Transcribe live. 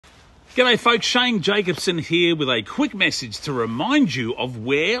G'day folks, Shane Jacobson here with a quick message to remind you of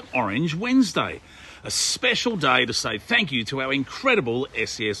Wear Orange Wednesday. A special day to say thank you to our incredible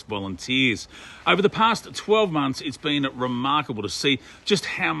SES volunteers. Over the past 12 months, it's been remarkable to see just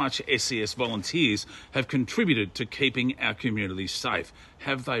how much SES volunteers have contributed to keeping our communities safe.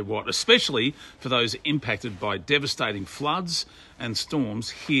 Have they what? Especially for those impacted by devastating floods and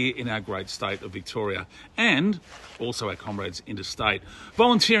storms here in our great state of Victoria, and also our comrades interstate.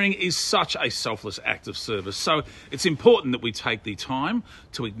 Volunteering is such a selfless act of service, so it's important that we take the time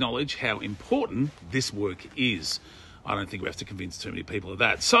to acknowledge how important this work is. I don't think we have to convince too many people of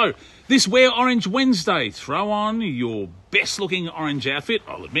that. So this Wear Orange Wednesday, throw on your best looking orange outfit.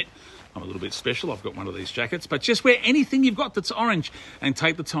 I'll admit, I'm a little bit special. I've got one of these jackets, but just wear anything you've got that's orange and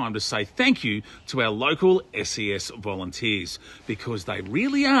take the time to say thank you to our local SES volunteers, because they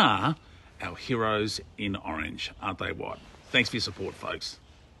really are our heroes in orange, aren't they what? Thanks for your support, folks.